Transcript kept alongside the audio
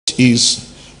is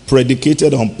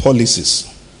predicated on policies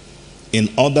in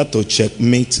order to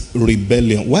checkmate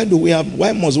rebellion.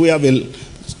 Why must we have a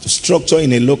structure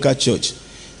in a local church?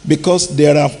 Because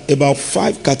there are about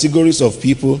 5 categories of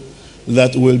people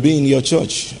that will be in your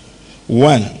church.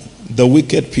 1, the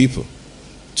wicked people.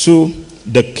 2,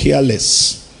 the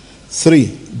careless. 3,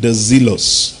 the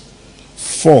zealous.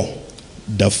 4,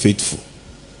 the faithful.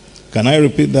 Can I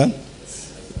repeat that?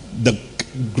 The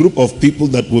group of people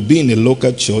that will be in a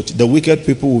local church, the wicked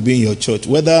people will be in your church.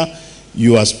 Whether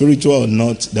you are spiritual or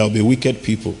not, there will be wicked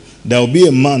people. There will be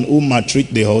a man who maltreats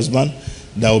the husband.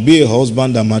 There will be a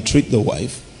husband that maltreats the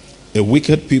wife. A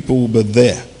wicked people will be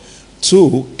there.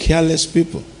 2, careless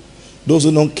people. Those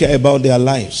who don't care about their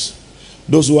lives.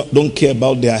 Those who don't care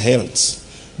about their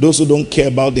health. Those who don't care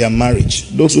about their marriage.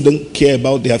 Those who don't care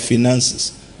about their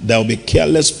finances. There will be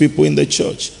careless people in the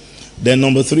church. Then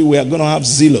number 3, we are going to have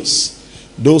zealous.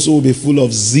 Those who will be full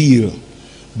of zeal,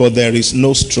 but there is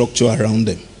no structure around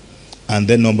them. And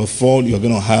then number 4, you're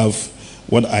going to have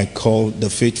what I call the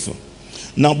faithful.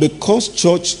 Now, because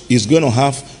church is going to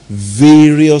have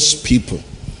various people,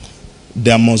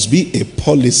 there must be a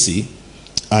policy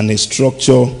and a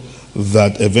structure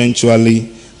that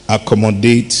eventually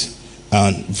accommodate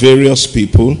various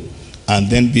people and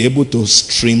then be able to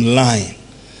streamline.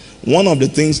 One of the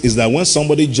things is that when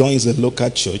somebody joins a local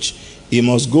church, he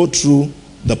must go through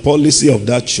the policy of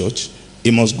that church.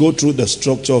 He must go through the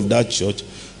structure of that church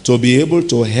to be able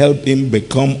to help him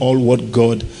become all what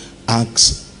God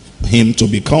asks him to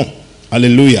become.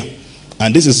 Hallelujah.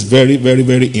 And this is very, very,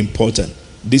 very important.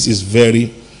 This is very,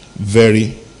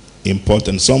 very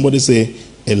important. Somebody say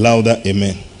a louder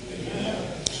amen.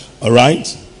 Amen. All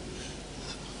right.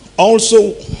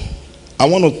 Also, I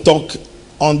want to talk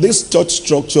on this church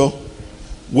structure.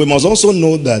 We must also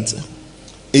know that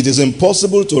it is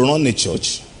impossible to run a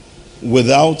church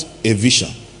without a vision.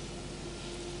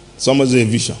 Somebody say a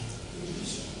vision.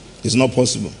 It's not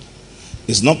possible.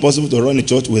 It's not possible to run a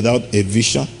church without a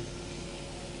vision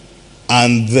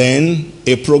and then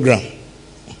a program.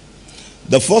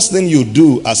 The first thing you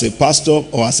do as a pastor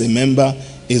or as a member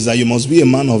is that you must be a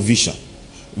man of vision.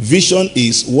 Vision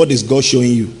is what is God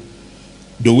showing you.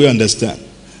 Do we understand?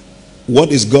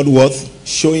 What is God worth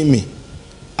showing me?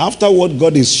 After what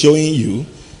God is showing you,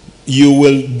 you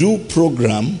will do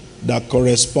program that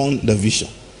correspond the vision.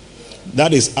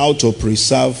 That is how to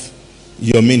preserve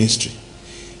your ministry.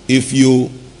 If you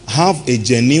have a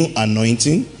genuine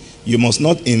anointing, you must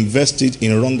not invest it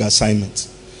in wrong assignments.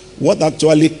 What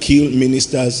actually kills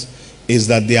ministers is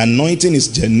that the anointing is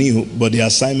genuine, but the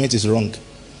assignment is wrong.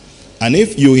 And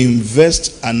if you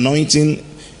invest anointing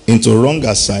into wrong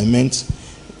assignment,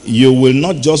 you will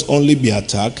not just only be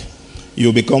attacked,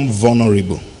 you become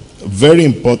vulnerable. Very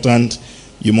important.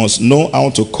 You must know how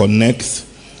to connect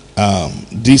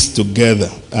this together.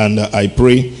 And I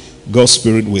pray God's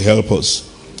Spirit will help us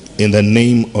in the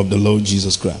name of the Lord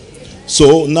Jesus Christ.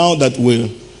 So now that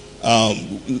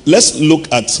let's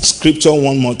look at scripture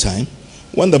one more time.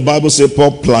 When the Bible says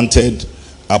Paul planted,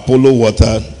 Apollo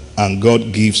watered, and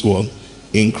God gives what?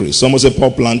 Increase. Someone say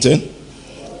Paul planted,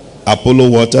 Apollo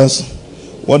waters.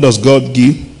 What does God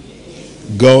give?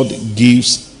 God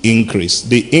gives increase.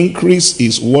 The increase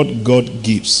is what God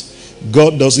gives.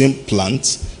 God doesn't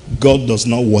plant. God does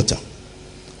not water.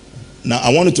 Now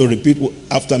I want you to repeat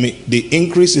after me. The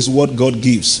increase is what God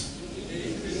gives.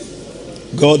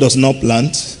 God does not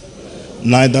plant,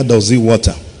 neither does he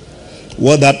water.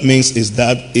 What that means is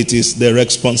that it is the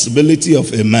responsibility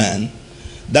of a man.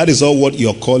 That is all what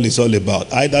your call is all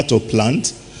about. Either to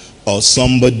plant or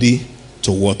somebody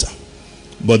to water.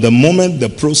 But the moment the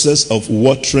process of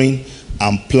watering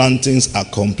and plantings are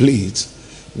complete,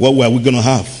 what are we going to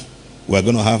have? We're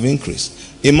going to have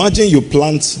increase. Imagine you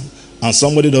plant and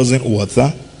somebody doesn't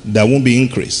water, there won't be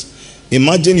increase.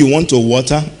 Imagine you want to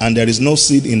water and there is no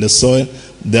seed in the soil,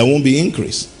 there won't be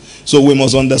increase. So we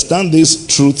must understand this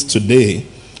truth today,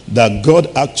 that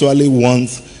God actually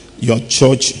wants your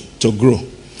church to grow.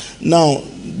 Now,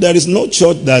 there is no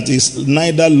church that is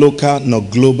neither local nor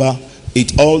global.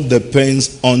 It all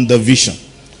depends on the vision.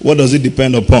 What does it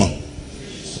depend upon?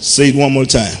 Say it one more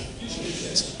time.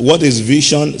 What is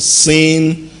vision?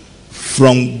 Seeing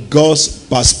from God's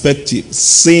perspective.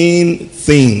 Seeing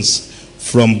things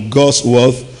from God's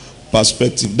word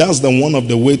perspective. That's the one of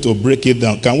the way to break it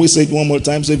down. Can we say it one more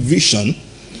time? Say vision.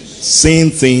 Seeing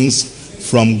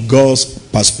things from God's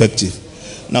perspective.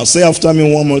 Now say after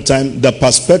me one more time. The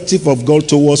perspective of God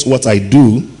towards what I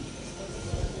do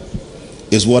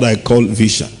is what I call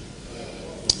vision.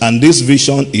 And this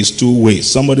vision is two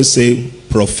ways. Somebody say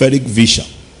prophetic vision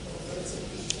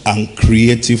and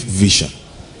creative vision.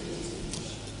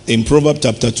 In Proverbs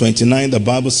chapter 29, the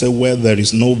Bible says, where there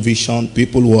is no vision,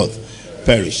 people what?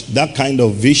 Perish. That kind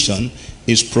of vision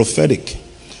is prophetic.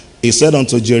 He said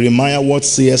unto Jeremiah, what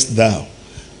seest thou?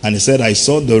 And he said, I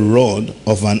saw the rod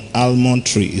of an almond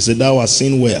tree. He said, thou hast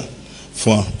seen well.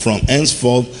 For from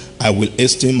henceforth I will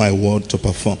esteem my word to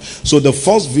perform. So the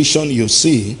first vision you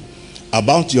see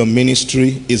about your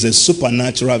ministry is a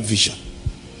supernatural vision.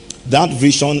 That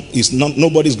vision is not,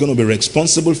 nobody's going to be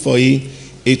responsible for it.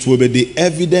 It will be the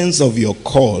evidence of your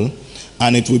call,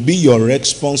 and it will be your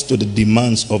response to the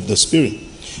demands of the Spirit.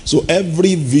 So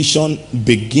every vision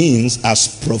begins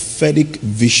as prophetic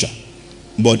vision,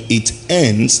 but it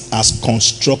ends as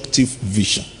constructive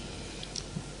vision.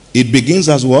 It begins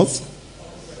as what?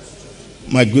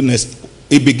 My goodness.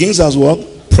 It begins as what?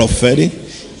 Prophetic.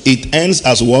 It ends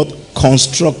as what?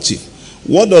 Constructive.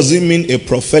 What does it mean, a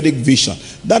prophetic vision?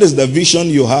 That is the vision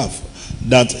you have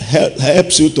that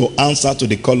helps you to answer to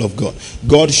the call of God.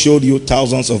 God showed you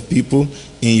thousands of people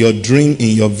in your dream,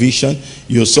 in your vision.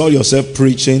 You saw yourself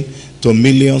preaching to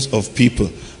millions of people.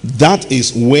 That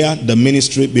is where the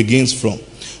ministry begins from.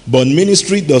 But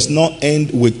ministry does not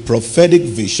end with prophetic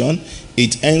vision.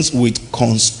 It ends with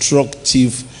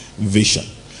constructive vision.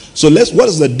 So what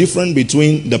is the difference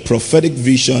between the prophetic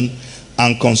vision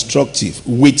and constructive?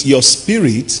 With your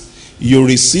spirit, you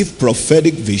receive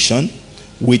prophetic vision.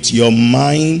 With your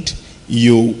mind,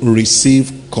 you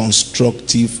receive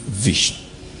constructive vision.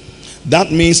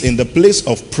 That means in the place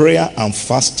of prayer and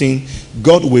fasting,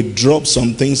 God will drop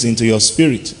some things into your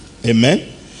spirit. Amen?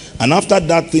 And after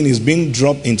that thing is being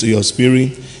dropped into your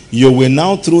spirit, you will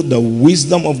now, through the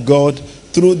wisdom of God,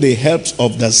 through the help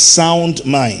of the sound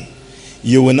mind,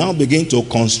 you will now begin to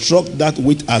construct that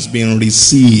which has been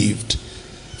received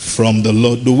from the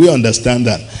Lord. Do we understand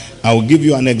that? I will give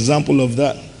you an example of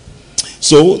that.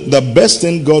 So the best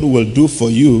thing God will do for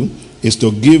you is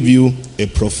to give you a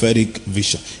prophetic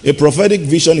vision. A prophetic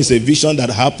vision is a vision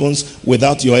that happens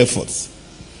without your efforts.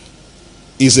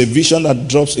 It's a vision that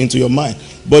drops into your mind.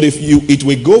 But if it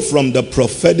will go from the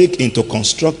prophetic into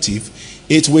constructive,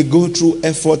 it will go through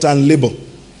effort and labor.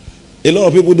 A lot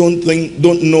of people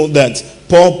don't know that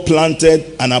Paul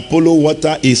planted and Apollo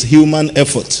water is human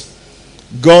effort.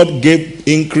 God gave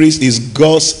increase is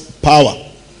God's power.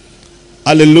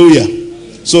 Hallelujah.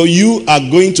 So you are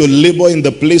going to labor in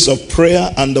the place of prayer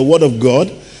and the word of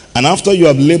God. And after you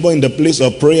have labored in the place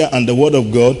of prayer and the word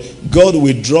of God, God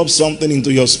will drop something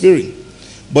into your spirit.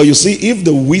 But you see, if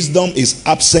the wisdom is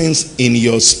absent in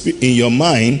your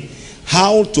mind,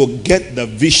 how to get the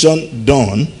vision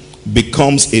done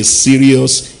becomes a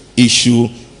serious issue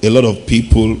a lot of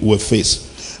people will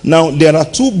face. Now, there are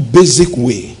two basic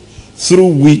ways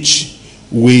through which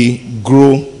we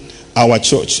grow our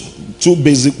church. Two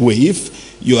basic ways. If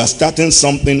you are starting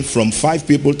something from 5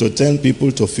 people to 10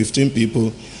 people to 15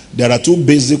 people, there are two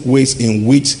basic ways in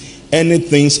which any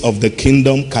things of the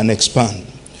kingdom can expand.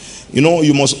 You know,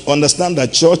 you must understand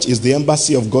that church is the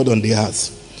embassy of God on the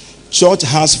earth. Church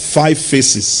has 5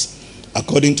 faces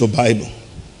according to Bible.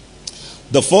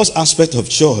 The first aspect of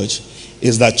church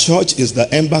is that church is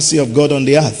the embassy of God on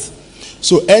the earth.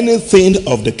 So anything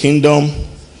of the kingdom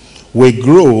will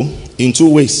grow in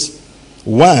 2 ways.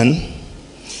 One,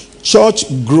 church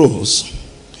grows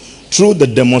through the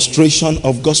demonstration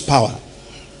of God's power.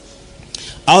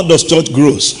 How does church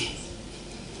grows?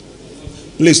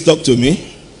 Please talk to me.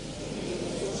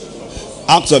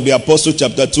 Acts of the Apostle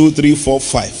chapter 2, 3, 4,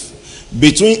 5.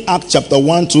 Between Acts chapter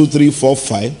 1, 2, 3, 4,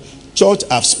 5, church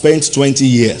have spent 20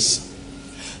 years.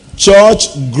 Church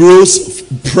grows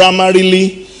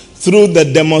primarily through the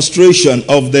demonstration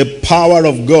of the power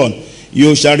of God.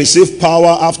 You shall receive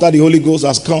power after the Holy Ghost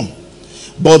has come.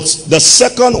 But the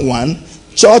second one,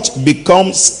 church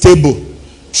becomes stable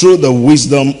through the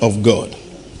wisdom of God.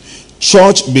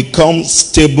 Church becomes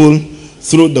stable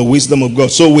through the wisdom of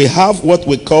God. So we have what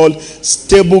we call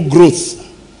stable growth.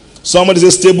 Somebody say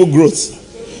stable growth.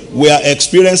 We are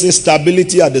experiencing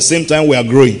stability at the same time we are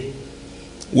growing.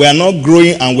 We are not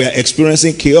growing and we are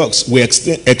experiencing chaos. We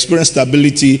experience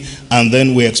stability and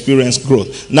then we experience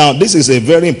growth. Now, this is a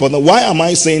very important. Why am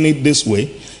I saying it this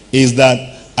way? Is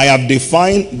that I have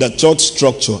defined the church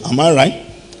structure. Am I right?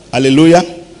 Hallelujah.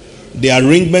 The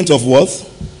arrangement of what?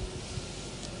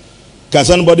 Can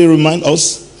somebody remind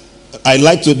us?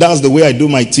 That's the way I do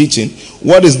my teaching.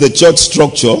 What is the church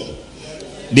structure?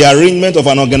 The arrangement of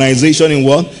an organization in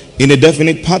what? In a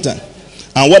definite pattern.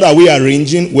 And what are we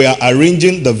arranging? We are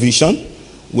arranging the vision,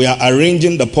 we are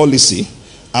arranging the policy,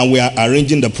 and we are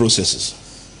arranging the processes.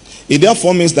 It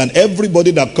therefore means that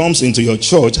everybody that comes into your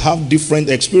church have different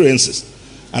experiences.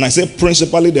 And I say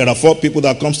principally there are 4 people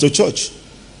that comes to church.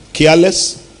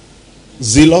 Careless,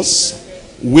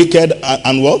 zealous, Wicked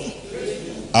and what?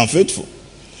 And faithful.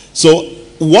 So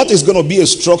what is going to be a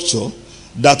structure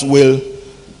that will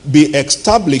be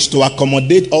established to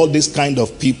accommodate all these kind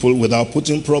of people without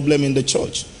putting problem in the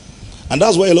church? And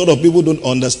that's why a lot of people don't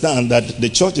understand that the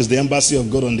church is the embassy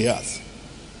of God on the earth.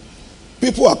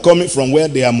 People are coming from where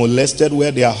they are molested,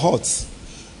 where they are hurt.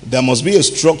 There must be a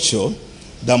structure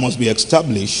that must be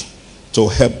established to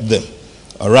help them.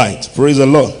 All right. Praise the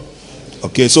Lord.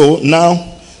 Okay, so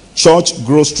now church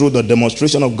grows through the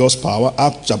demonstration of God's power.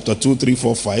 Acts chapter 2, 3,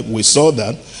 4, 5. We saw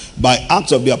that. By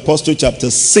Acts of the Apostle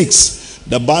chapter 6,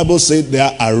 the Bible said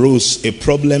there arose a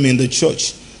problem in the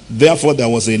church. Therefore, there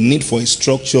was a need for a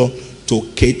structure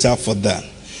to cater for that.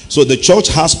 So the church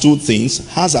has two things,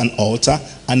 has an altar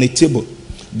and a table.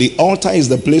 The altar is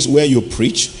the place where you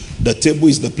preach. The table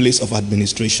is the place of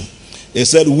administration. They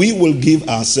said, we will give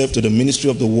ourselves to the ministry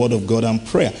of the word of God and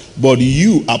prayer. But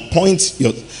you appoint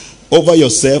over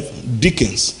yourself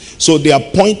deacons. So the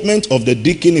appointment of the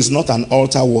deacon is not an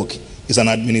altar work. It's an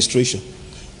administration.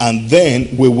 And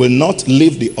then we will not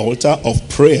leave the altar of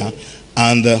prayer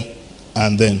and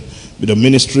then the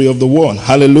ministry of the word.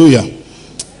 Hallelujah.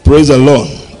 Praise the Lord.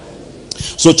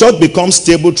 So church becomes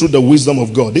stable through the wisdom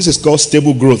of God. This is called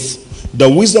stable growth. The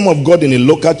wisdom of God in a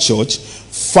local church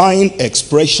find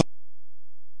expression.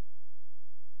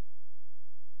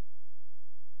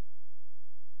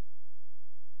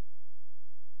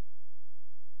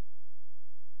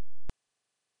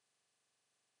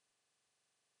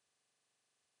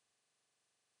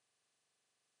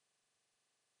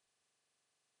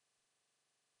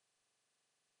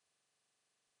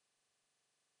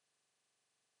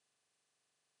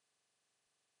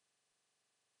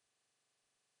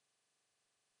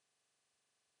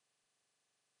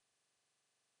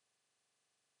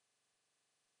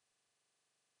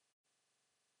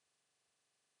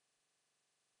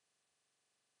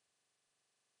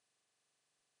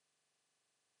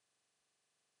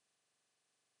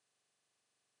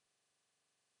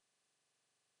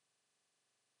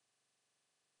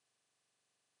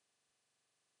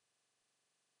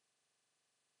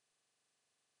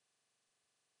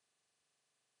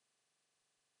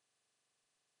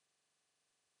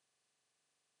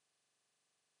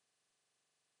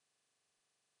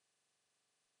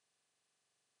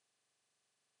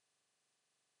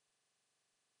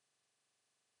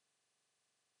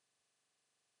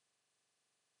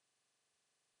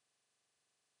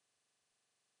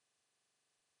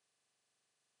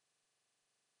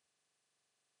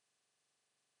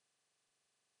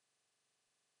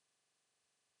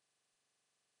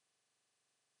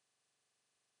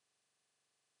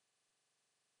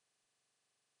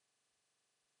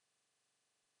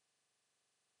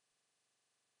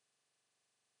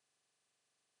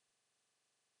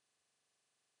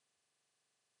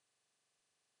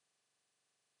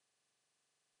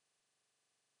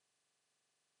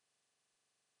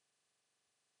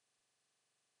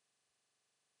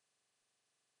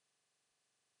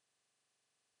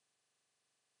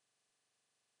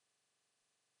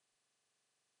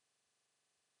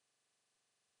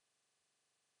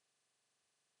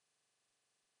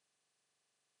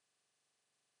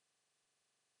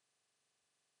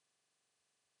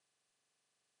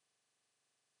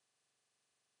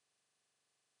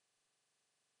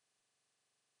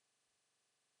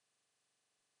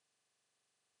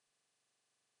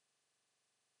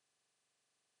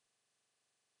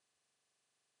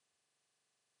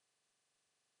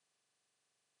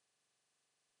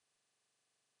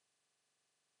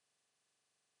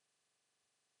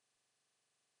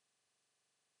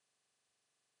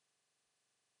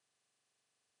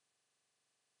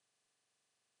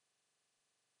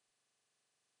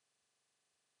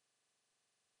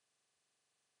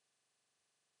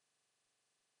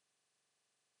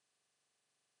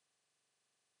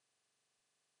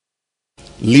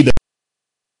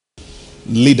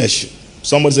 Leadership.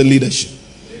 Somebody say leadership.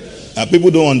 People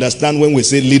don't understand when we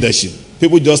say leadership.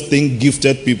 People just think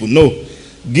gifted people. No,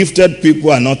 gifted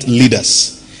people are not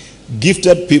leaders.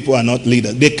 Gifted people are not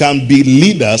leaders. They can be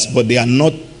leaders, but they are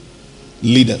not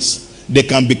leaders. They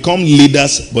can become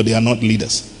leaders, but they are not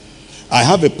leaders. I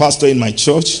have a pastor in my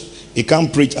church. He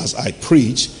can't preach as I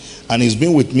preach, and he's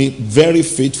been with me, very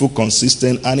faithful,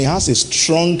 consistent, and he has a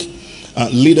strong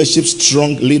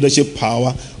leadership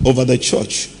power over the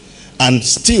church. And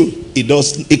still, he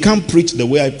can't preach the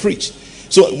way I preach.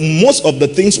 So most of the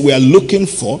things we are looking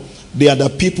for, they are the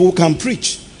people who can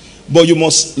preach. But you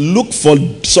must look for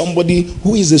somebody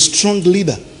who is a strong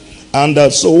leader. And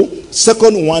so,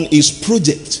 second one is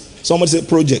project. Somebody say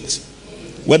project.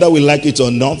 Whether we like it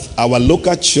or not, our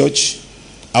local church,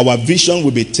 our vision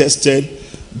will be tested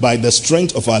by the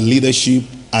strength of our leadership,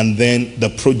 and then the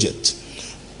project.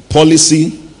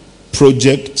 Policy,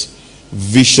 project,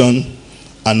 vision,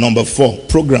 and number 4,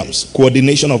 programs,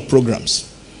 coordination of programs.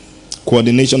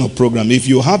 Coordination of program. If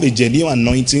you have a genuine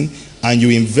anointing and you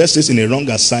invest it in a wrong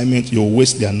assignment, you'll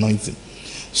waste the anointing.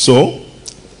 So,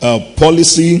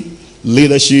 policy,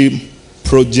 leadership,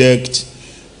 project,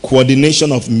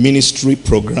 coordination of ministry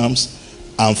programs,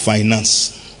 and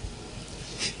finance.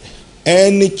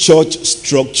 Any church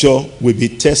structure will be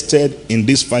tested in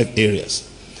these 5 areas.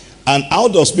 And how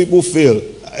does people fail?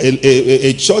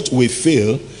 A church will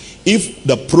fail if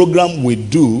the program we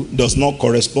do does not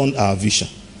correspond to our vision.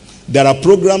 There are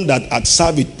programs that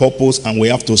serve its purpose, and we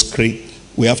have to scrape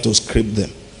them.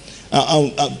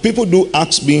 People do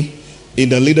ask me in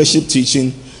the leadership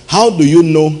teaching, how do you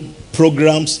know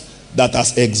programs that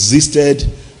has existed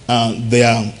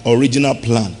their original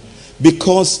plan?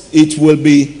 Because it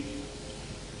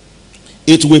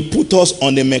will put us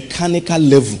on a mechanical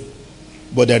level,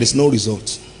 but there is no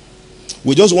result.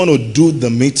 We just want to do the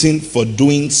meeting for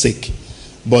doing sake,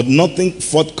 but nothing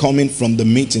forthcoming from the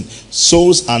meeting.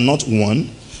 Souls are not won,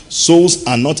 souls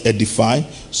are not edified,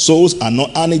 souls are not,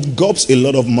 and it gobs a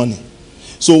lot of money.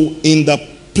 So in the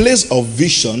place of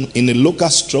vision, in the local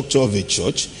structure of a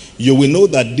church, you will know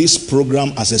that this program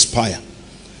has expired.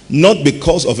 Not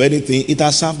because of anything, it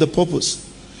has served the purpose.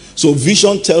 So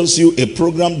vision tells you a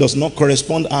program does not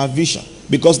correspond to our vision,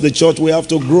 because the church will have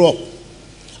to grow up.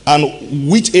 And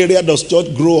which area does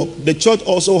church grow up? The church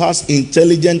also has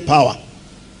intelligent power.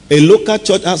 A local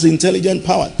church has intelligent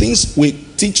power. Things we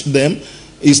teach them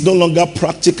is no longer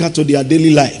practical to their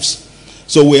daily lives.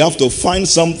 So we have to find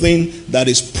something that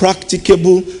is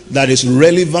practicable, that is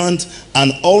relevant,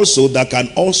 and also that can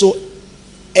also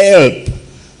help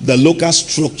the local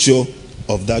structure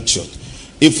of that church.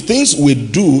 If things we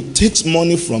do takes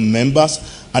money from members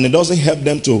and it doesn't help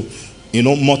them to,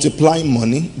 multiply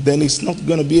money, then it's not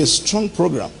going to be a strong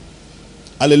program.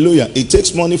 Hallelujah. It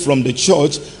takes money from the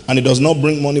church and it does not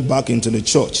bring money back into the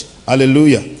church.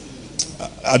 Hallelujah.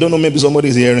 I don't know, maybe somebody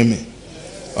is hearing me.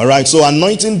 All right. So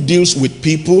anointing deals with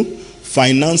people.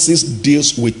 Finances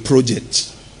deals with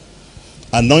projects.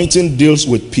 Anointing deals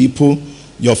with people.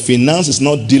 Your finance is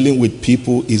not dealing with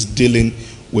people, it's dealing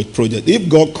with project. If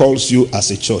God calls you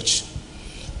as a church,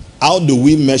 how do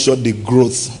we measure the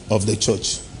growth of the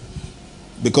church?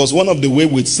 Because one of the way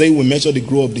we say we measure the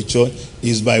growth of the church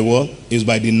is by what? Is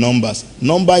by the numbers.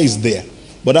 Number is there.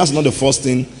 But that's not the first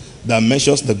thing that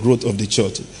measures the growth of the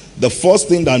church. The first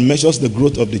thing that measures the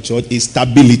growth of the church is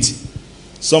stability.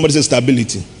 Somebody say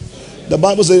stability. The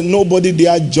Bible says nobody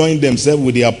dare join themselves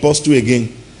with the apostle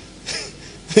again.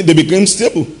 They became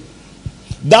stable.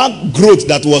 That growth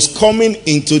that was coming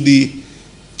into the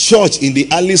church in the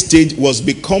early stage was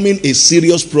becoming a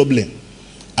serious problem.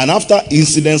 And after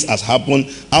incidents has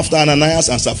happened, after Ananias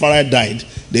and Sapphira died,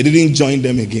 they didn't join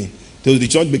them again. So the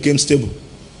church became stable.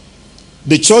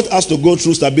 The church has to go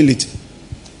through stability,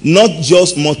 not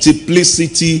just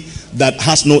multiplicity that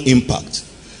has no impact.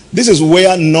 This is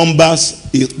where numbers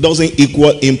doesn't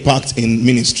equal impact in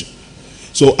ministry.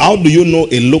 So how do you know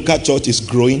a local church is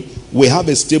growing? We have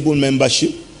a stable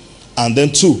membership, and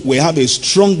then 2, we have a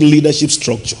strong leadership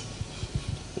structure.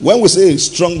 When we say a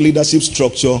strong leadership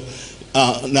structure,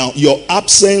 now your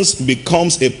absence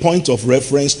becomes a point of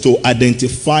reference to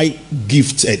identify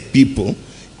gifted people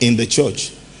in the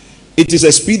church. It is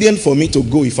expedient for me to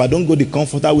go. If I don't go, the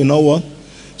comforter will not work.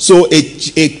 So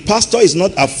a pastor is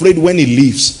not afraid when he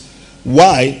leaves.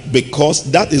 Why? Because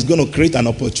that is going to create an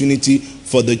opportunity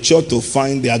for the church to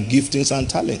find their giftings and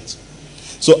talents.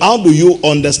 So how do you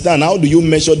understand? How do you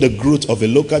measure the growth of a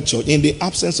local church in the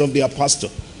absence of their pastor?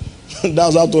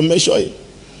 That's how to measure it.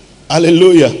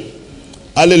 Hallelujah.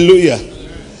 Hallelujah.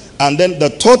 And then the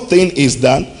third thing is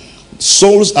that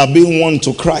souls are being won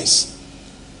to Christ.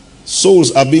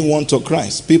 Souls are being won to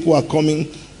Christ. People are coming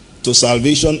to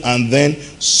salvation, and then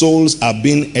souls are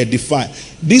being edified.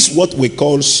 This what we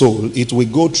call soul. It will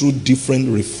go through different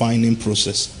refining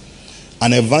process.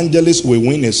 An evangelist will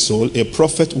win a soul. A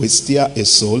prophet will steer a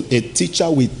soul. A teacher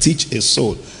will teach a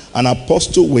soul. An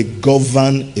apostle will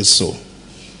govern a soul.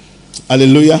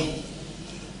 Hallelujah.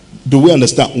 Do we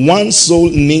understand? One soul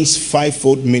needs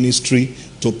 5-fold ministry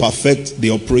to perfect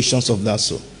the operations of that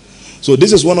soul. So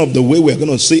this is one of the way we're going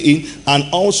to see it. And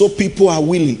also people are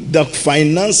willing. The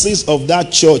finances of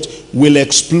that church will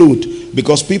explode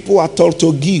because people are taught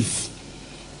to give.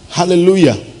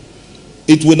 Hallelujah.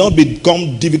 It will not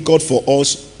become difficult for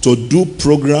us to do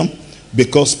program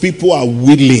because people are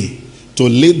willing to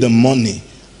lay the money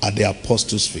at the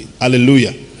apostles' feet.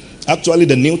 Hallelujah. Actually,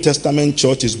 the New Testament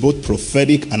church is both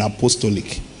prophetic and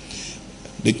apostolic.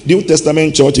 The New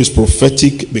Testament church is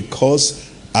prophetic because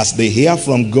as they hear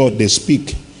from God, they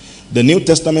speak. The New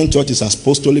Testament church is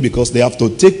apostolic because they have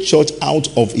to take church out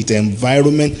of its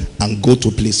environment and go to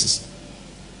places.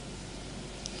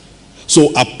 So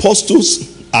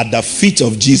apostles are the feet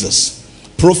of Jesus.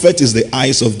 Prophet is the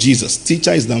eyes of Jesus.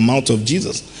 Teacher is the mouth of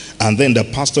Jesus. And then the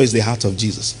pastor is the heart of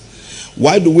Jesus.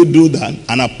 Why do we do that?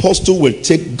 An apostle will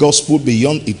take gospel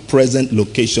beyond its present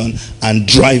location and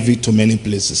drive it to many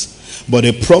places. But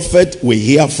a prophet will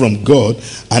hear from God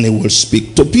and he will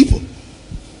speak to people.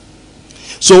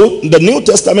 So the New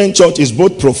Testament church is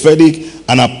both prophetic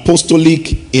and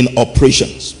apostolic in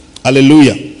operations.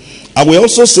 Hallelujah. I will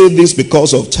also say this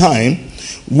because of time.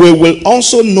 We will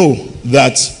also know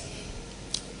that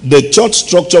the church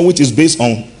structure, which is based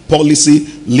on policy,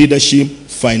 leadership,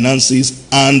 finances,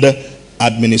 and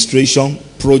administration,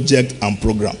 project, and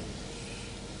program.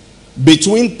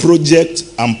 Between project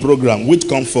and program, which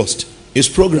comes first? Is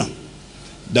program.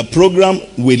 The program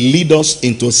will lead us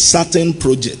into certain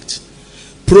project.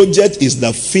 Project is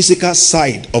the physical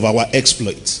side of our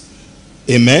exploits.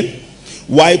 Amen.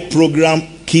 Why program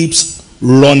keeps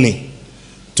running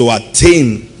to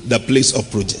attain the place of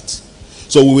project.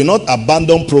 So we will not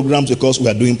abandon programs because we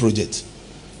are doing project.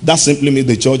 That simply means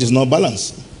the church is not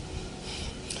balanced.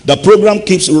 The program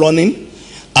keeps running,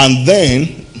 and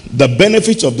then the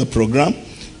benefit of the program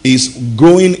is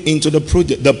going into the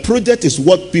project. The project is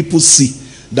what people see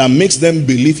that makes them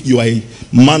believe you are a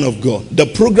man of God. The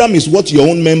program is what your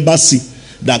own members see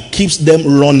that keeps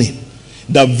them running.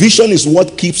 The vision is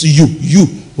what keeps you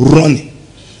running.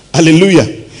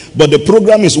 Hallelujah. But the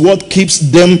program is what keeps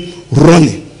them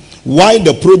running. Why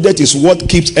the project is what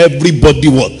keeps everybody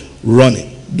what? Running.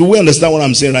 Do we understand what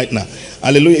I'm saying right now?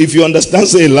 Hallelujah. If you understand,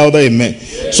 say a louder amen.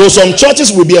 Yeah. So some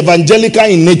churches will be evangelical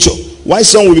in nature. Why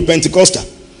some will be Pentecostal?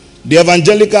 The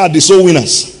evangelical are the soul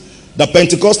winners. The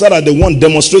Pentecostal are the one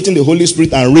demonstrating the Holy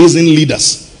Spirit and raising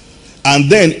leaders.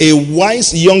 And then a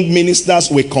wise young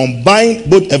ministers will combine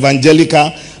both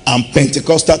evangelical and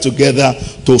Pentecostal together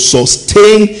to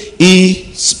sustain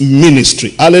his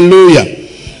ministry. Hallelujah.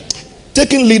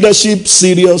 Taking leadership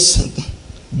serious,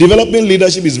 developing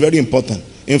leadership is very important.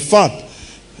 In fact,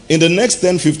 in the next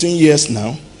 10-15 years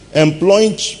now,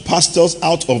 employing pastors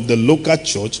out of the local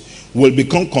church will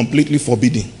become completely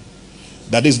forbidden.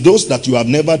 That is, those that you have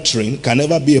never trained can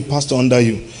never be a pastor under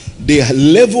you. The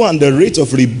level and the rate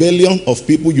of rebellion of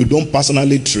people you don't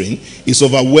personally train is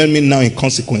overwhelming now in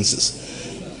consequences.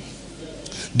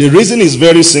 The reason is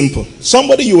very simple.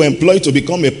 Somebody you employ to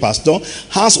become a pastor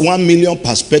has 1 million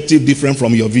perspective different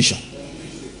from your vision.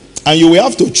 And you will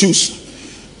have to choose.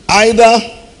 Either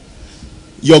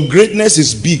your greatness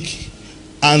is big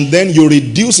and then you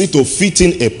reduce it to fit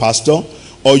in a pastor,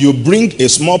 or you bring a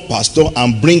small pastor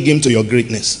and bring him to your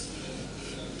greatness.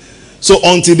 So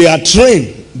until they are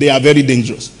trained, they are very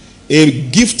dangerous. A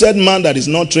gifted man that is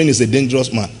not trained is a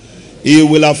dangerous man. It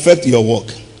will affect your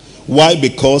work. Why?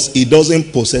 Because it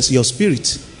doesn't possess your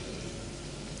spirit.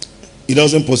 It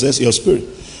doesn't possess your spirit.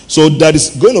 So there is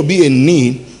going to be a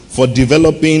need for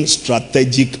developing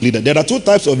strategic leaders. There are two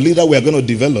types of leaders we are going to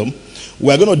develop.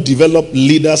 We are going to develop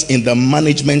leaders in the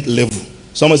management level.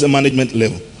 Someone say management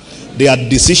level. They are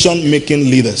decision-making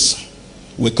leaders.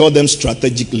 We call them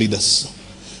strategic leaders.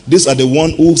 These are the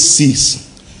one who sees.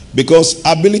 Because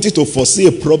ability to foresee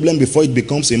a problem before it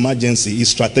becomes emergency is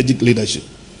strategic leadership.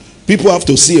 People have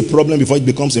to see a problem before it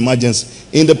becomes emergency.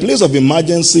 In the place of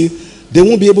emergency, they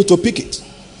won't be able to pick it.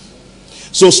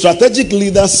 So strategic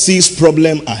leaders sees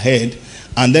problem ahead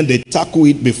and then they tackle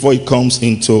it before it comes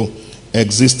into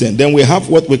existence. Then we have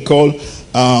what we call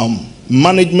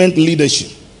management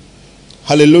leadership.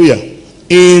 Hallelujah.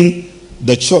 In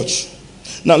the church.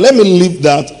 Now let me leave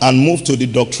that and move to the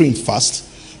doctrine first,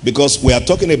 because we are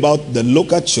talking about the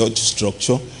local church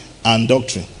structure and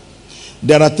doctrine.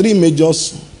 There are three major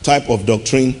types of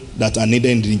doctrine that are needed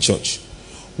in the church.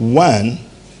 One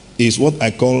is what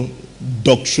I call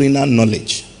doctrinal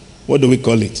knowledge. What do we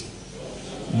call it?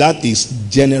 That is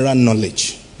general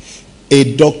knowledge.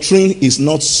 A doctrine is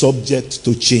not subject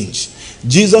to change.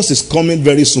 Jesus is coming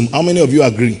very soon. How many of you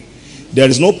agree? There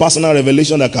is no personal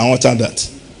revelation that can alter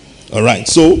that. All right.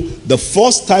 So the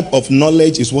first type of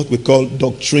knowledge is what we call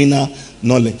doctrinal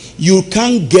knowledge. You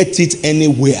can't get it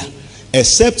anywhere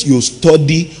except you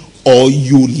study or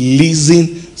you listen,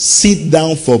 sit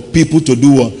down for people to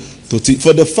do what? To teach.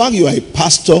 For the fact you are a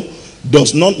pastor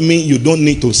does not mean you don't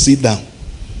need to sit down.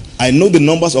 I know the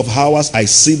numbers of hours I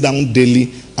sit down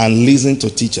daily and listen to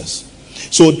teachers.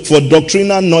 So for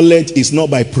doctrinal knowledge, it's not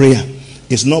by prayer,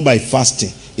 it's not by fasting,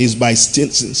 is by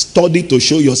study to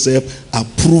show yourself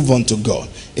approved unto God.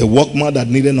 A workman that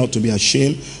needed not to be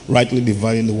ashamed, rightly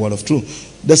dividing the word of truth.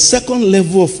 The second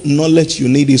level of knowledge you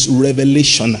need is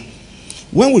revelational.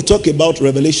 When we talk about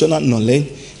revelational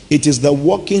knowledge, it is the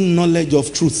working knowledge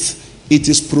of truth. It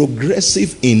is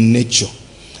progressive in nature,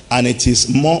 and it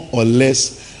is more or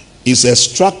less is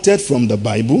extracted from the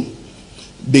Bible.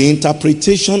 The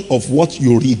interpretation of what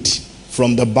you read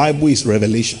from the Bible is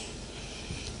revelation.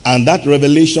 And that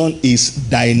revelation is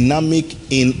dynamic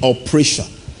in operation.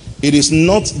 It is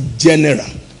not general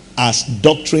as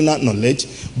doctrinal knowledge,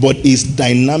 but is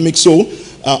dynamic. So,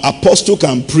 apostle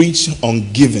can preach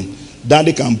on giving.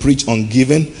 Daddy can preach on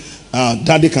giving.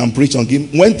 Daddy can preach on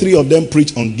giving. When three of them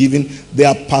preach on giving,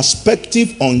 their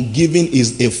perspective on giving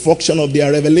is a function of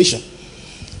their revelation.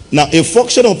 Now, a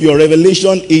function of your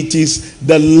revelation, it is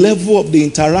the level of the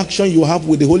interaction you have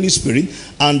with the Holy Spirit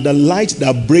and the light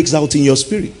that breaks out in your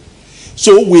spirit.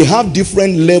 So we have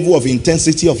different level of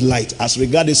intensity of light as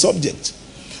regards the subject.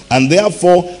 And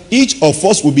therefore, each of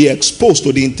us will be exposed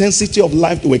to the intensity of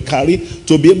light we carry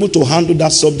to be able to handle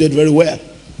that subject very well.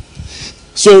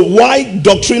 So why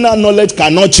doctrinal knowledge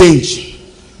cannot change?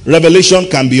 Revelation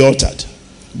can be altered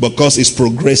because it's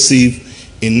progressive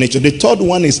in nature. The third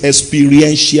one is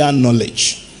experiential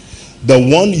knowledge. The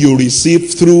one you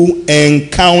receive through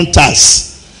encounters.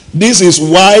 This is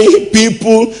why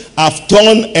people have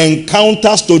turned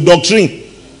encounters to doctrine.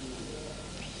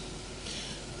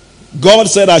 God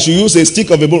said I should use a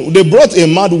stick of a bone. They brought a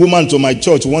mad woman to my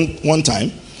church one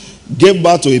time, gave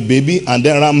birth to a baby, and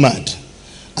then ran mad.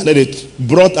 And then they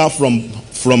brought her from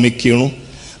a kirun.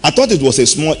 I thought it was a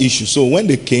small issue. So when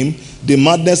they came, the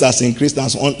madness has increased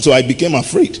and so on. So I became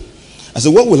afraid. I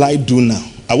said, what will I do now?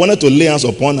 I wanted to lay hands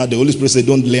upon her. The Holy Spirit said,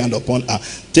 don't lay hands upon her.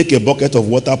 Take a bucket of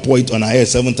water, pour it on her head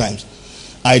 7 times.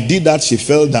 I did that. She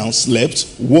fell down,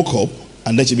 slept, woke up,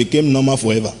 and then she became normal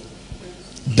forever.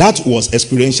 That was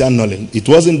experiential knowledge. It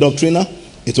wasn't doctrinal.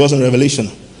 It wasn't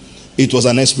revelational. It was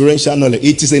an experiential knowledge.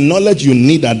 It is a knowledge you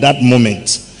need at that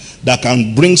moment that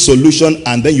can bring solution,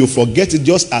 and then you forget it,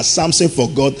 just as Samson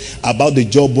forgot about the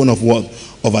jawbone of what?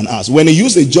 Of an ass. When he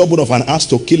used the jawbone of an ass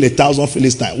to kill 1,000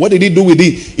 Philistines, what did he do with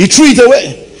it? He threw it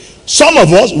away. Some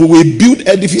of us, we will build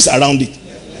edifice around it.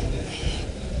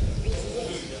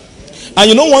 And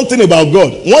you know one thing about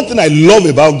God, one thing I love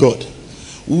about God,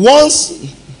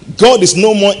 once God is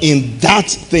no more in that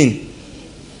thing,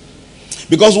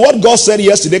 because what God said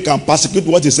yesterday can persecute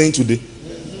what he's saying today.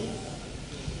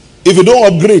 If you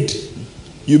don't upgrade,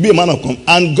 you'll be a man of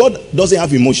and God doesn't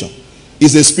have emotion.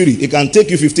 He's a spirit. It can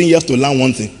take you 15 years to learn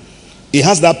one thing. He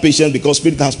has that patience because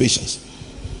spirit has patience.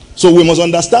 So we must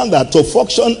understand that to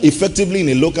function effectively in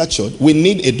a local church, we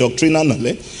need a doctrinal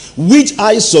knowledge, which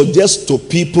I suggest to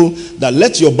people that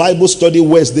let your Bible study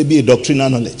Wednesday be a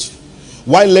doctrinal knowledge.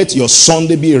 Why let your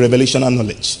Sunday be a revelational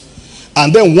knowledge?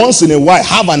 And then once in a while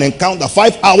have an encounter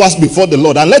 5 hours before the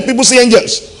Lord and let people see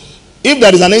angels. If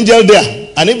there is an angel there,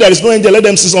 and if there is no angel, let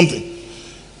them see something.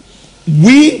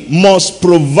 We must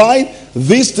provide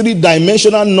these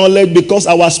 3-dimensional knowledge because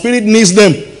our spirit needs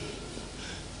them.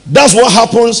 That's what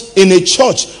happens in a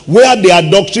church where they are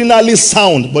doctrinally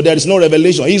sound, but there is no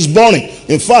revelation. It's boring.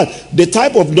 In fact, the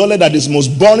type of knowledge that is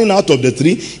most boring out of the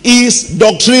 3 is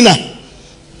doctrinal.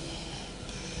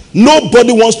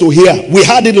 Nobody wants to hear. We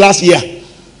had it last year.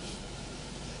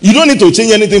 You don't need to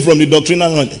change anything from the doctrinal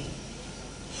knowledge.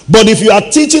 But if you are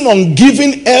teaching on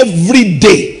giving every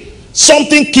day,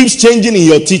 something keeps changing in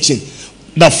your teaching.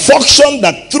 The function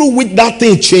that through which that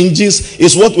thing changes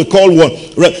is what we call what?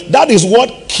 That is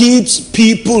what keeps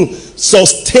people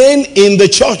sustained in the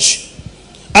church.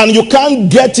 And you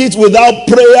can't get it without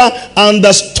prayer and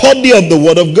the study of the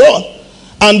word of God.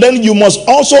 And then you must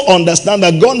also understand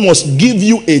that God must give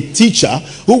you a teacher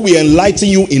who will enlighten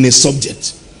you in a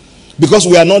subject. Because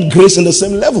we are not graced in the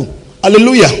same level.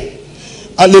 Hallelujah.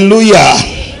 Hallelujah.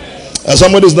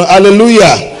 Somebody's not.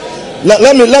 Hallelujah.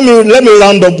 Let me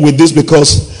round up with this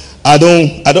because I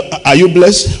don't. Are you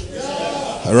blessed?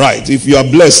 Yeah. All right. If you are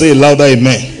blessed, say louder,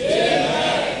 amen.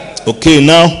 Yeah. Okay.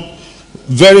 Now,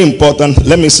 very important.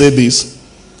 Let me say this.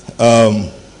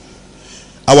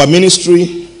 Our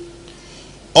ministry,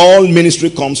 all ministry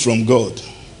comes from God,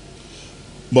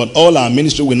 but all our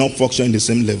ministry will not function in the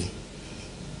same level.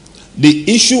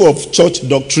 The issue of church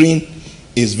doctrine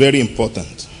is very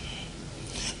important,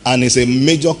 and it's a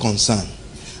major concern.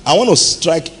 I want to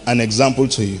strike an example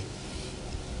to you.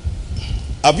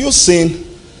 Have you seen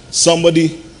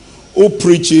somebody who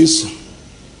preaches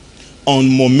on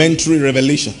momentary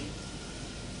revelation?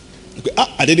 Okay,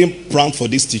 I didn't plan for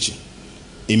this teaching.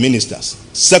 He ministers.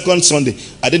 Second Sunday,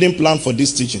 I didn't plan for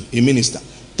this teaching. He ministers.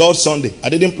 Third Sunday, I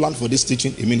didn't plan for this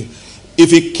teaching a minute.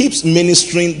 If he keeps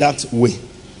ministering that way,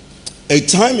 a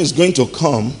time is going to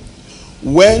come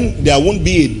when there won't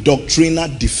be a doctrinal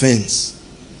defense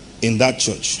in that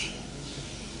church.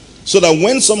 So that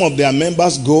when some of their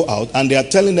members go out and they are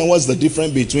telling them what's the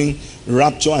difference between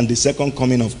rapture and the second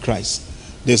coming of Christ,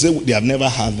 they say they have never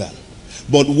had that.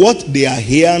 But what they are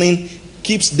hearing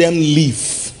keeps them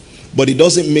live, but it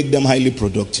doesn't make them highly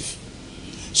productive.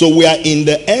 So we are in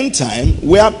the end time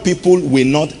where people will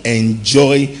not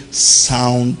enjoy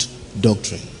sound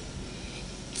doctrine.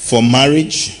 For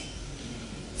marriage,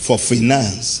 for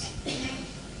finance,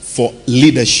 for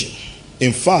leadership.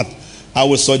 In fact, I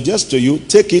will suggest to you,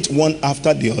 take it one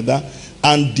after the other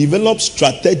and develop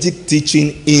strategic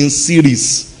teaching in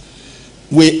series.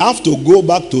 We have to go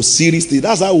back to series.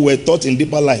 That's how we were taught in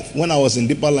Deeper Life. When I was in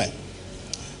Deeper Life,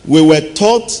 we were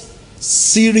taught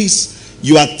series.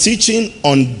 You are teaching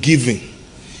on giving.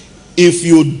 If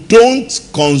you don't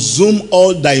consume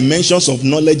all dimensions of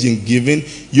knowledge in giving,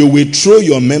 you will throw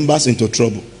your members into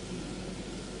trouble.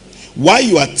 While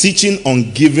you are teaching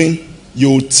on giving,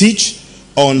 you will teach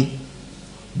on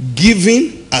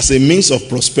giving as a means of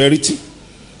prosperity,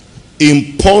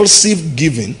 impulsive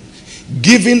giving,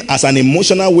 giving as an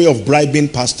emotional way of bribing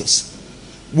pastors.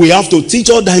 We have to teach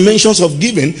all dimensions of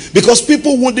giving because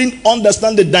people wouldn't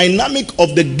understand the dynamic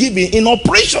of the giving in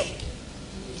operation.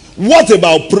 What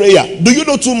about prayer? Do you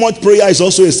know too much prayer is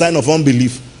also a sign of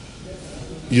unbelief?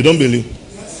 You don't believe?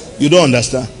 You don't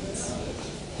understand?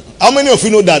 How many of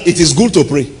you know that it is good to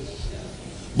pray?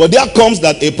 But there comes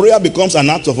that a prayer becomes an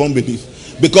act of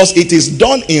unbelief because it is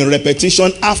done in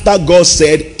repetition after God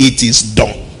said it is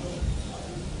done.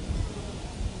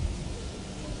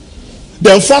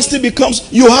 Then fasting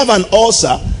becomes, you have an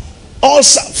ulcer.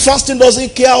 Fasting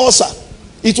doesn't care ulcer.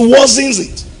 It worsens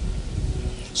it.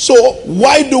 So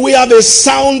why do we have a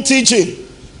sound teaching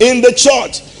in the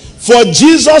church? For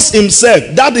Jesus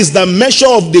himself, that is the measure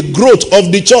of the growth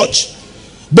of the church.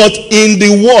 But in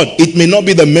the world, it may not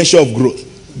be the measure of growth.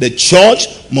 The church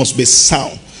must be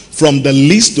sound. From the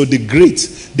least to the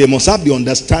great, they must have the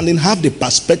understanding, have the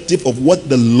perspective of what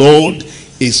the Lord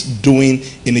is doing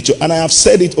in the church. And I have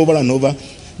said it over and over,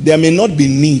 there may not be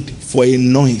need for a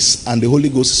noise and the Holy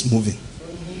Ghost is moving.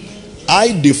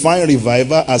 I define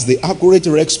revival as the accurate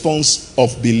response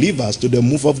of believers to the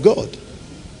move of God.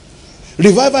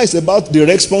 Revival is about the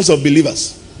response of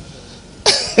believers.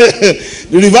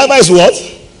 Revival is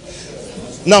what?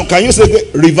 Now can you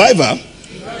say revival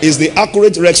is the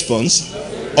accurate response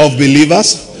of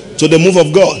believers to the move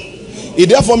of God? It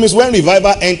therefore means when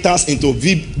revival enters into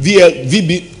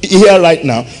VB here right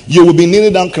now, you will be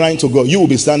kneeling down crying to God. You will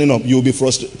be standing up. You will be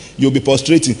frustrated. You will be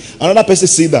prostrating. Another person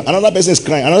see that. Another person is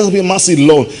crying. Another person mercy,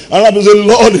 Lord. Another person say,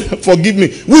 Lord, forgive me.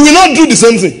 We will not do the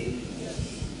same thing.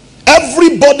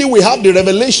 Everybody will have the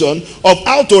revelation of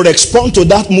how to respond to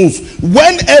that move.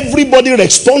 When everybody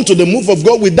responds to the move of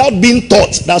God without being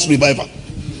taught, that's revival.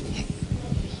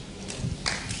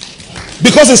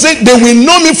 Because he said they will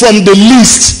know me from the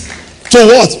least to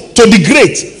what? To the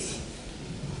great.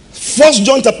 1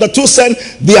 John chapter 2 said,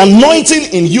 the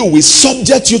anointing in you will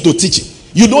subject you to teaching.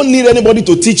 You don't need anybody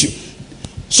to teach you.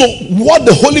 So what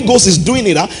the Holy Ghost is doing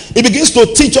here, it begins to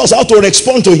teach us how to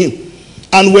respond to him.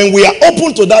 And when we are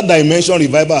open to that dimension,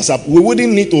 revival has happened. We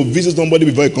wouldn't need to visit somebody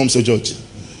before he comes to church.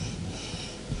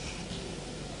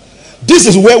 This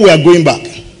is where we are going back.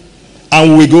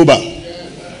 And we will go back.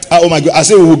 Oh my God, I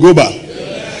say we will go back.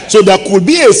 So there could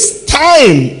be a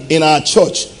time in our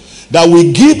church that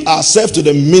we give ourselves to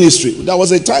the ministry. There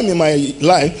was a time in my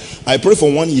life, I prayed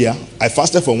for 1 year. I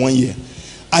fasted for 1 year.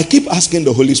 I keep asking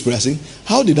the Holy Spirit, saying,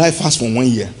 how did I fast for 1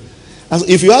 year? As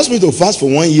if you ask me to fast for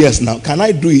 1 year now, can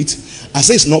I do it? I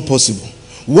say it's not possible.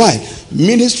 Why?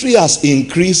 Ministry has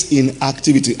increased in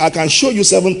activity. I can show you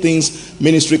 7 things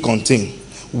ministry contain.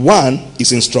 1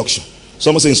 is instruction.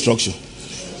 Someone say instruction.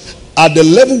 At the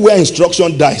level where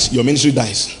instruction dies, your ministry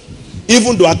dies.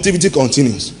 Even though activity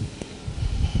continues.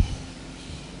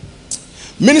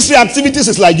 Ministry activities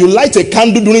is like you light a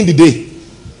candle during the day.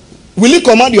 Will it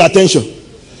command your attention?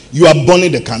 You are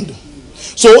burning the candle.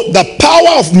 So the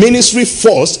power of ministry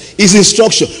first is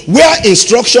instruction. Where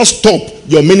instruction stop,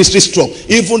 your ministry stop,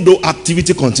 even though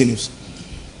activity continues.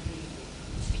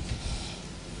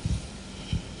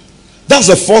 That's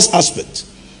the first aspect.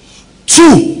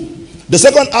 2, the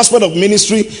second aspect of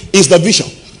ministry is the vision.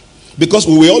 Because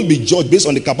we will all be judged based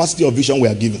on the capacity of vision we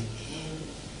are given.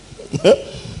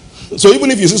 So even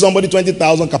if you see somebody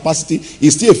 20,000 capacity,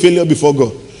 it's still a failure before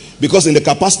God. Because in the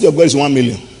capacity of God is 1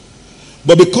 million.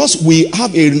 But because we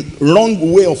have a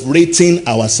wrong way of rating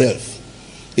ourselves,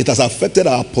 it has affected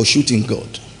our pursuit in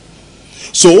God.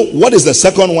 So, what is the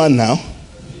second one now?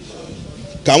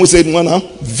 Can we say it one now?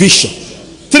 Vision.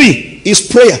 3 is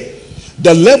prayer.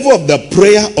 The level of the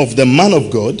prayer of the man of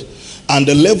God and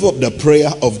the level of the prayer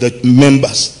of the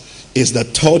members is the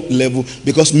third level,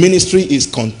 because ministry is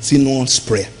continuous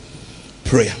prayer.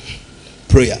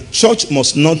 Prayer. Church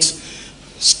must not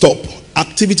stop.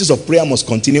 Activities of prayer must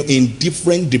continue in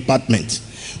different departments.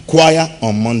 Choir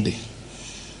on Monday,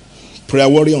 prayer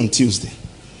warrior on Tuesday,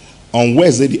 on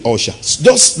Wednesday the usher.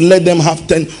 Just let them have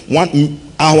 1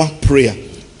 hour prayer.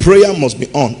 Prayer must be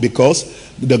on, because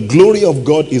the glory of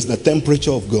God is the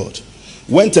temperature of God.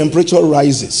 When temperature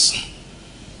rises,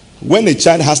 when a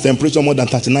child has temperature more than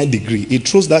 39 degrees, it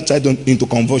throws that child into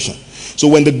convulsion. So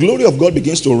when the glory of God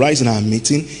begins to rise in our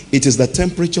meeting, it is the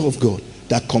temperature of God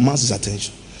that commands his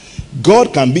attention.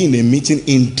 God can be in a meeting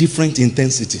in different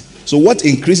intensity. So what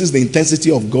increases the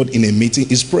intensity of God in a meeting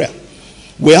is prayer.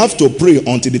 We have to pray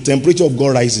until the temperature of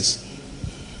God rises.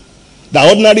 The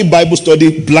ordinary Bible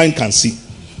study, blind can see.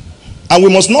 And we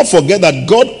must not forget that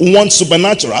God wants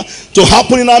supernatural to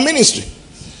happen in our ministry.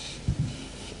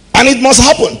 And it must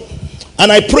happen.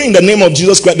 And I pray in the name of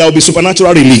Jesus Christ there will be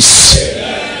supernatural release.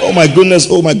 Oh my goodness.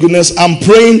 I'm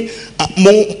praying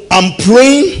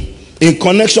in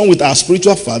connection with our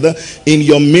spiritual father in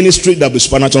your ministry there will be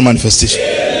supernatural manifestation.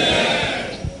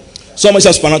 Somebody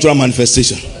says supernatural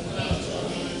manifestation.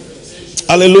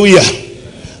 Hallelujah.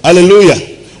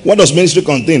 What does ministry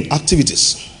contain?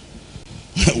 Activities.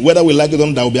 Whether we like it or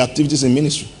not, there will be activities in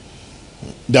ministry.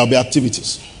 There will be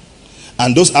activities.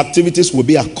 And those activities will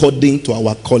be according to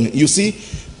our calling. You see,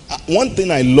 one thing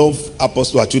I love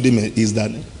Apostle Achudime is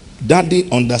that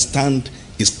Daddy understand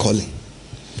his calling.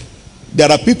 There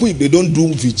are people, if they don't do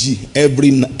VG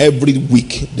every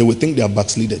week, they will think they are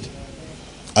backslided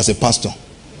as a pastor.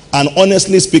 And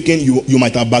honestly speaking, you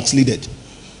might have backslided.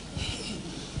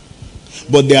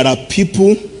 But there are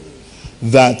people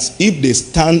that if they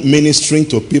stand ministering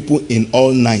to people in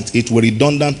all night, it will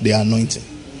redundant their anointing.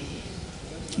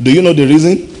 Do you know the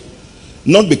reason?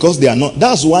 Not because they are not.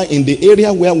 That's why in the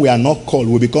area where we are not called,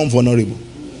 we become vulnerable.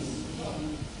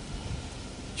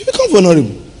 You become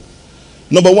vulnerable.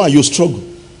 Number 1, you struggle.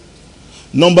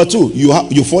 Number 2,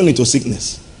 you fall into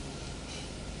sickness.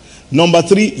 Number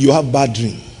 3, you have bad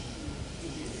dream.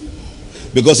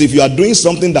 Because if you are doing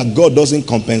something that God doesn't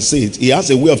compensate, he has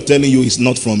a way of telling you it's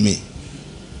not from me.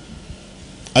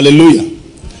 Hallelujah.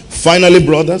 Finally,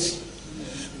 brothers.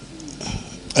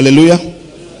 Hallelujah.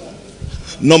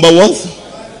 Number what?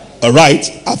 All right.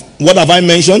 What have I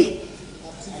mentioned?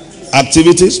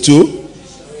 Activities. 2,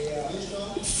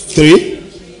 3,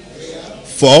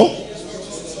 4,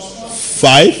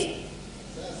 5.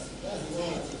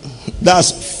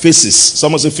 That's phases.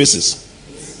 Someone say phases.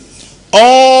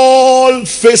 All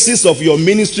phases of your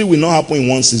ministry will not happen in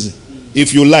one season.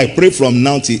 If you like, pray from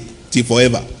now till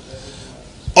forever.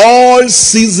 All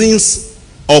seasons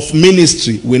of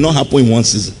ministry will not happen in one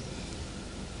season.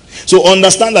 So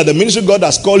understand that the ministry God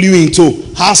has called you into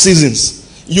has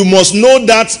seasons. You must know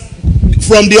that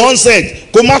from the onset.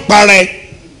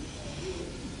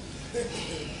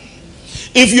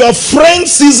 If your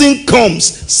friend's season comes,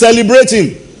 celebrate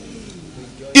him.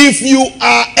 If you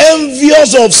are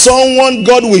envious of someone,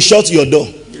 God will shut your door.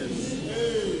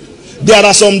 There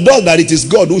are some doors that it is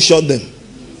God who shut them.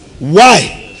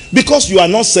 Why? Because you are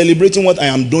not celebrating what I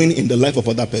am doing in the life of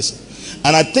other person.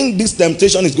 And I think this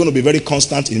temptation is going to be very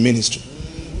constant in ministry.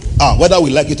 Whether we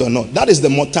like it or not. That is the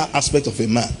mortal aspect of a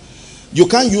man. You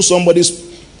can't use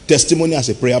somebody's testimony as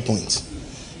a prayer point.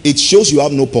 It shows you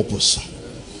have no purpose.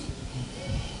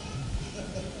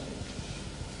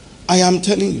 I am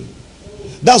telling you.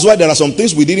 That's why there are some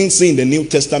things we didn't see in the New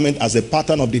Testament as a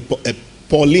pattern of the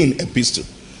Pauline epistle.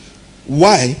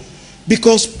 Why?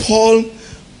 Because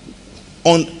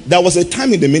there was a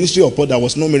time in the ministry of Paul there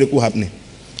was no miracle happening.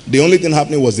 The only thing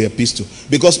happening was the epistle.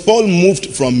 Because Paul moved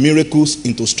from miracles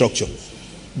into structure.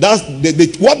 That's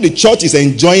what the church is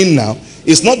enjoying now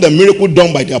is not the miracle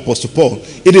done by the Apostle Paul.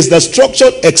 It is the structure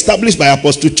established by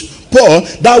Apostle Paul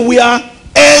that we are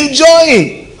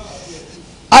enjoying.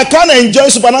 I can't enjoy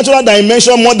supernatural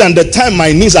dimension more than the time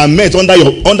my needs are met under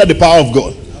the power of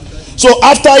God. So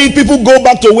after it, people go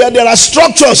back to where there are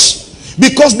structures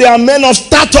because they are men of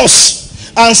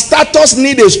status, and status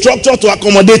need a structure to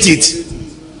accommodate it.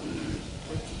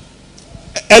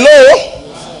 Hello?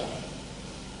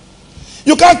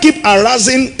 You can't keep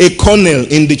harassing a colonel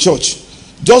in the church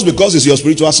just because it's your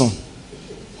spiritual son.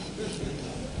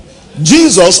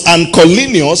 Jesus and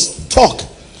Cornelius talk.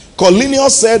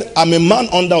 Cornelius said, I'm a man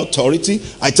under authority.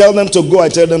 I tell them to go, I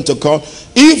tell them to come.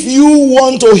 If you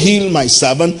want to heal my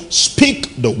servant,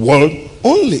 speak the word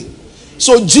only.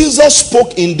 So Jesus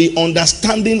spoke in the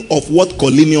understanding of what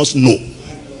Colinians know.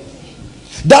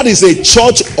 That is a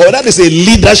church, or that is a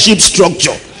leadership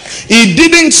structure. He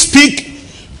didn't speak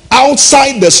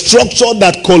outside the structure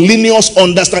that Colinians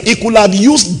understand. He could have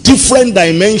used different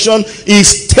dimension. He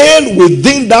stayed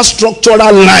within that structural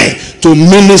line to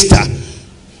minister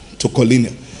to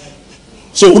Colinians.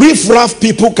 So riff-raff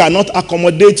people cannot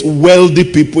accommodate wealthy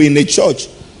people in a church.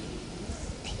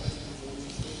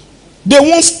 They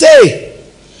won't stay.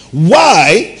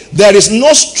 Why? There is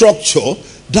no structure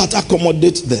that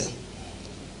accommodates them.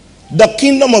 The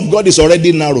kingdom of God is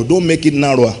already narrow. Don't make it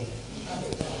narrower.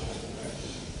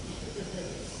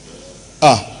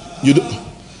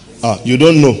 You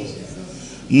don't know.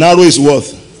 Narrow is what?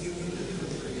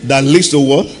 That leads to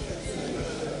what?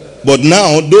 But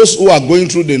now, those who are going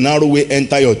through the narrow way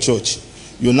enter your church.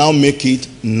 You now make it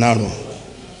narrow.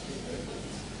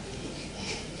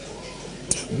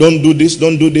 Don't do this,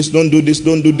 don't do this, don't do this,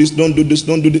 don't do this, don't do this,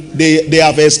 don't do this. They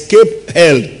have escaped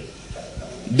hell.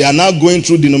 They are now going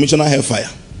through denominational hellfire.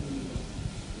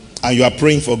 And you are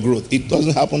praying for growth. It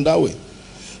doesn't happen that way.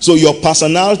 So your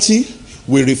personality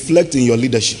will reflect in your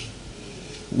leadership.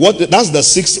 That's the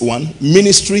sixth one.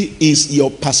 Ministry is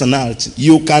your personality.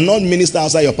 You cannot minister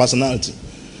outside your personality.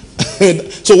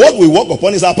 So what we work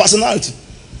upon is our personality.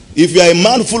 If you are a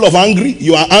man full of anger,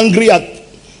 you are angry at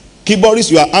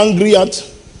keyboardists, you are angry at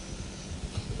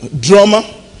drummer,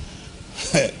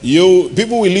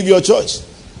 people will leave your church.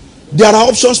 There are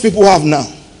options people have now.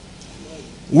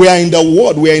 We are in the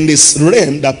world, we are in this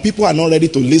realm that people are not ready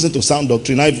to listen to sound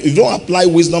doctrine. Now, if you don't apply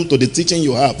wisdom to the teaching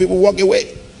you have, people walk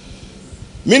away.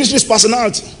 Ministry is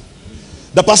personality.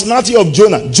 The personality of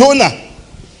Jonah. Jonah.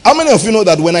 How many of you know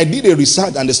that when I did a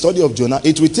research and the study of Jonah,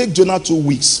 it will take Jonah 2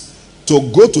 weeks to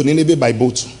go to Nineveh by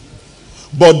boat.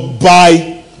 But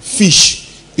by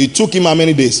fish, it took him how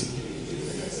many days?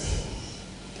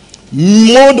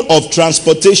 Mode of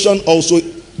transportation also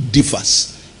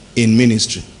differs in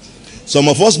ministry. Some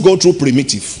of us go through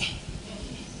primitive.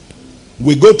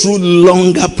 We go through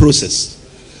longer process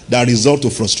that result to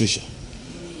frustration.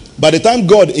 By the time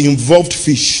God involved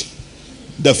fish,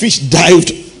 the fish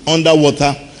dived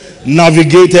underwater,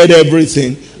 navigated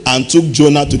everything, and took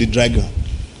Jonah to the dry ground.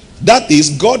 That is,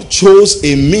 God chose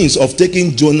a means of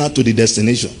taking Jonah to the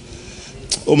destination.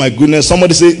 Oh my goodness,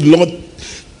 somebody say, Lord,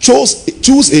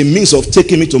 choose a means of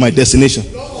taking me to my destination.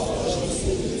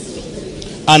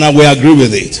 And I will agree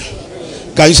with it.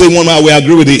 Can you say one more? I will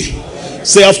agree with it.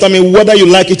 Say after me, whether you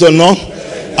like it or not,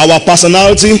 our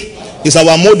personality is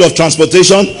our mode of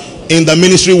transportation in the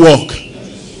ministry work.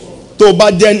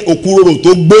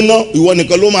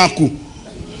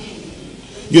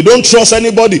 You don't trust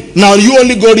anybody. Now you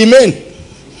only go remain.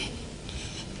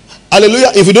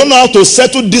 Hallelujah. If you don't know how to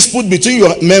settle dispute between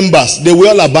your members, they will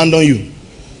all abandon you.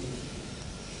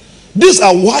 These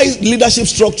are why leadership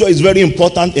structure is very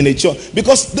important in a church.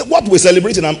 Because what we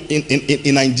celebrate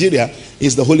in Nigeria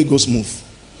is the Holy Ghost move.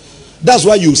 That's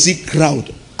why you see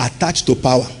crowd attached to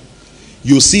power.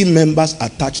 You see members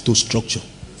attached to structure.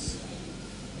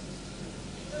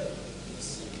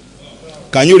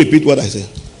 Can you repeat what I said?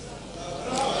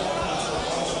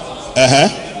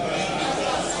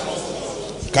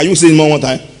 Can you say it one more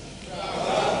time?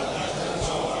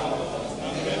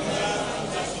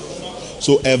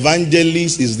 So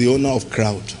evangelist is the owner of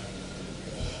crowd.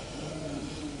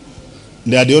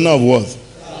 They are the owner of what?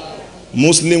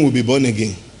 Muslim will be born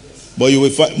again. But you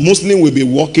will find Muslim will be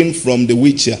walking from the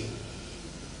wheelchair.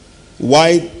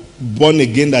 Why born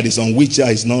again that is on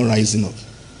wheelchair is not rising up?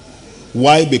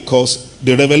 Why? Because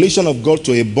the revelation of God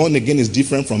to a born again is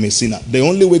different from a sinner. The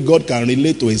only way God can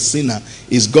relate to a sinner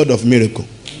is God of miracle.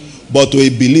 But to a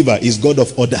believer is God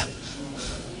of order.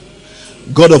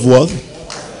 God of what?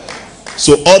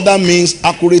 So order means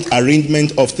accurate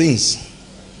arrangement of things.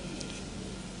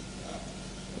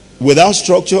 Without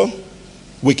structure,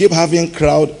 we keep having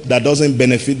crowd that doesn't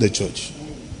benefit the church.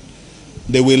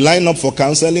 They will line up for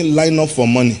counseling, line up for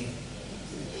money.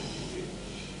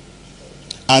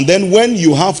 And then when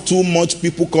you have too much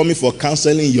people coming for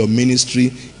counseling in your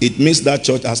ministry, it means that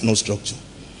church has no structure.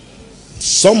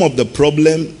 Some of the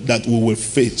problem that we will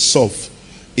solve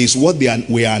is what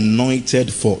we are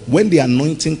anointed for. When the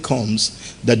anointing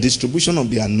comes, the distribution of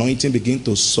the anointing begins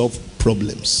to solve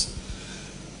problems.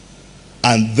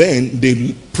 And then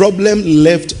the problem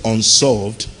left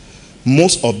unsolved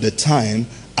most of the time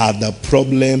are the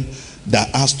problem that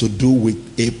has to do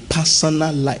with a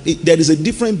personal life. There is a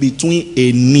difference between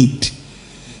a need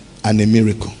and a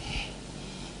miracle.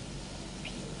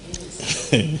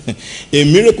 A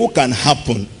miracle can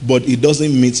happen, but it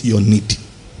doesn't meet your need.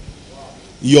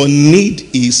 Your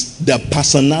need is the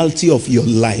personality of your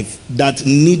life that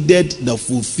needed the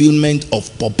fulfillment of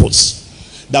purpose.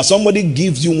 That somebody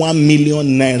gives you 1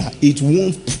 million naira, it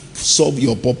won't solve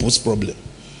your purpose problem.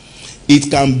 It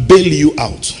can bail you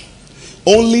out.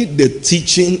 Only the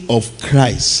teaching of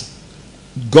Christ,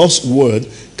 God's word,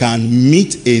 can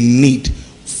meet a need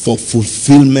for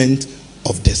fulfillment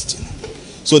of destiny.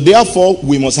 So therefore,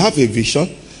 we must have a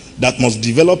vision that must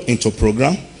develop into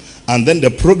program, and then the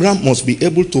program must be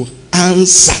able to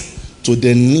answer to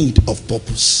the need of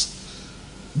purpose.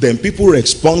 Then people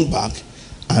respond back,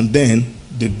 and then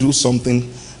they do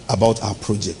something about our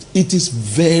project. It is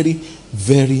very,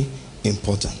 very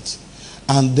important.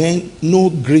 And then no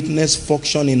greatness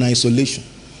function in isolation.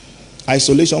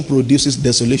 Isolation produces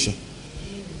desolation.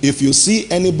 If you see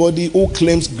anybody who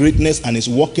claims greatness and is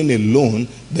walking alone,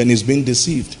 then he's being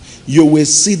deceived. You will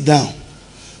sit down.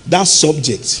 That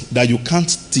subject that you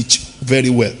can't teach very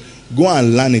well, go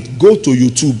and learn it. Go to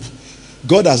YouTube.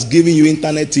 God has given you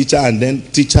internet teacher and then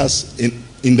teachers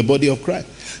in the body of Christ.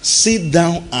 Sit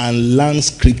down and learn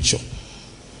scripture.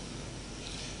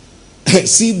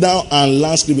 Sit down and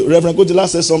learn scripture. Reverend Kotila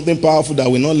said something powerful that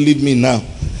will not leave me now.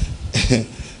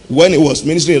 When he was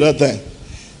ministering at that time,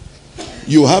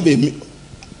 you have a...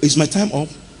 Is my time up?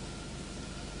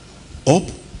 Up?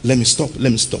 Let me stop.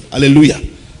 Let me stop. Hallelujah.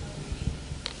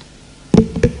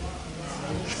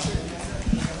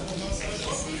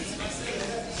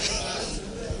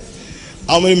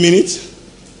 How many minutes?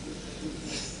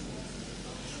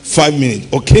 5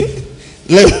 minutes. Okay.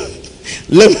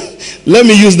 Let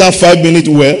me use that 5 minutes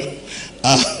well.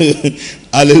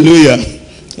 Hallelujah.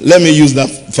 Let me use that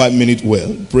 5 minutes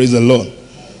well. Praise the Lord.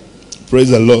 Praise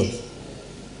the Lord.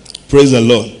 Praise the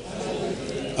Lord.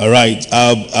 All right.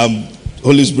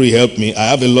 Holy Spirit, help me. I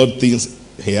have a lot of things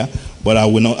here, but I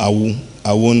will not. I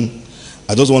won't.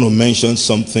 I just want to mention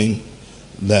something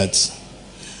that.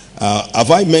 Have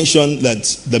I mentioned that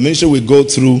the ministry will go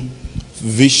through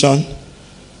vision,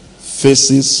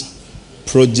 phases,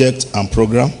 project, and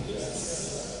program?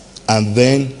 And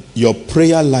then your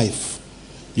prayer life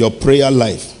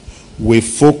will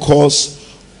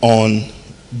focus on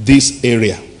this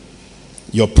area.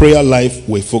 Your prayer life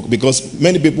will focus, because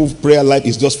many people's prayer life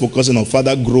is just focusing on,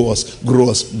 Father, grow us, grow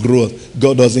us, grow us.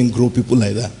 God doesn't grow people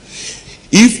like that.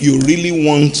 If you really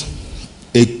want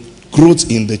a growth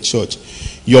in the church,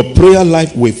 your prayer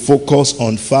life will focus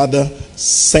on, Father,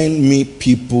 send me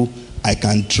people I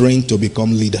can train to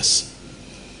become leaders.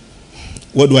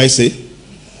 What do I say?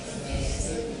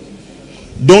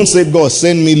 Don't say, God,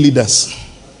 send me leaders.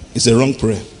 It's a wrong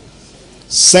prayer.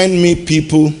 Send me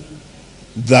people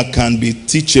that can be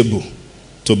teachable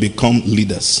to become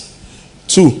leaders.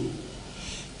 2,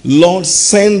 Lord,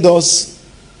 send us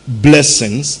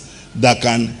blessings that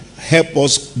can help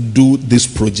us do this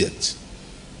project.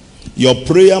 Your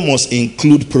prayer must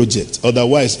include project.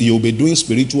 Otherwise, you'll be doing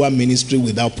spiritual ministry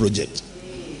without project.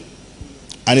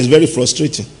 And it's very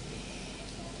frustrating.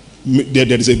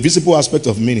 There is a visible aspect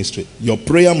of ministry. Your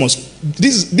prayer must...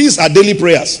 These are daily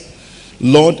prayers.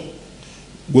 Lord,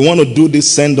 we want to do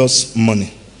this. Send us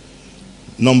money.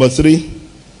 Number 3,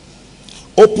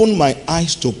 open my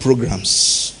eyes to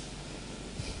programs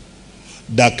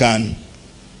that can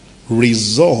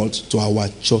result to our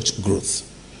church growth.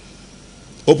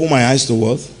 Open my eyes to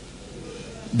what?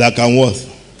 That can what?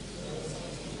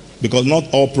 Because not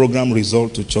all programs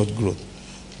result to church growth.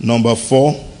 Number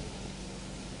 4,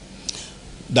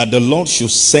 that the Lord should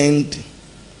send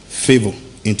favor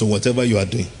into whatever you are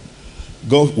doing.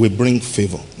 God will bring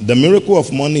favor. The miracle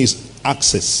of money is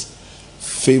access,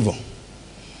 favor.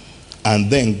 And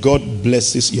then God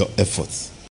blesses your efforts.